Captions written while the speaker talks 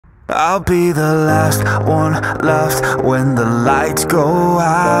I'll be the last one left when the lights go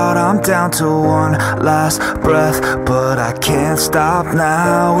out. I'm down to one last breath, but I can't stop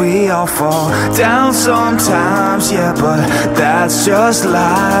now. We all fall down sometimes, yeah, but that's just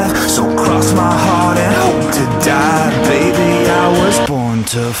life. So cross my heart and hope to die. Baby, I was born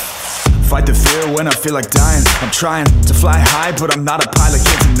to fight the fear when I feel like dying. I'm trying to fly high, but I'm not a pilot,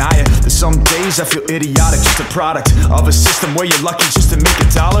 can't deny it. There's some days I feel idiotic, just a product of a system where you're lucky just to make a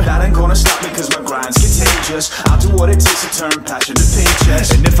dollar. That ain't gonna stop me cause my grind's contagious. I'll do what it takes to turn passion to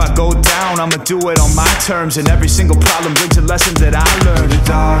paychecks. And if I go down, I'ma do it on my terms. And every single problem brings a lesson that I learned. The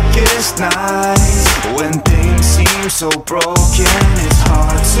darkest nights, when things seem so broken, it's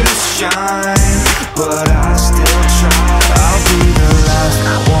hard to shine, but I still try. I'll be the last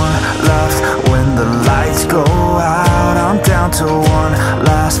one left when the lights go out. I'm down to one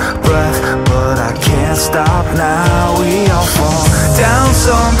last breath, but I can't stop now. We all fall down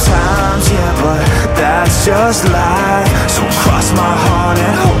sometimes, yeah, but that's just life. So cross my heart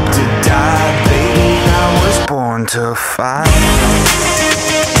and hope to die. Baby, I was born to fight.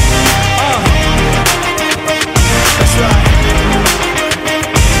 That's right.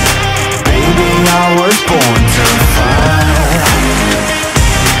 Baby, I was born to fight.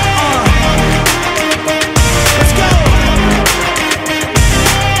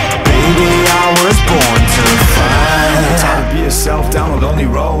 Down a lonely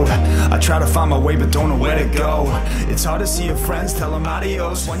road, I try to find my way but don't know where to go. It's hard to see your friends, tell them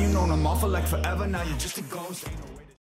adios when you know them all for like forever. Now you're just a ghost.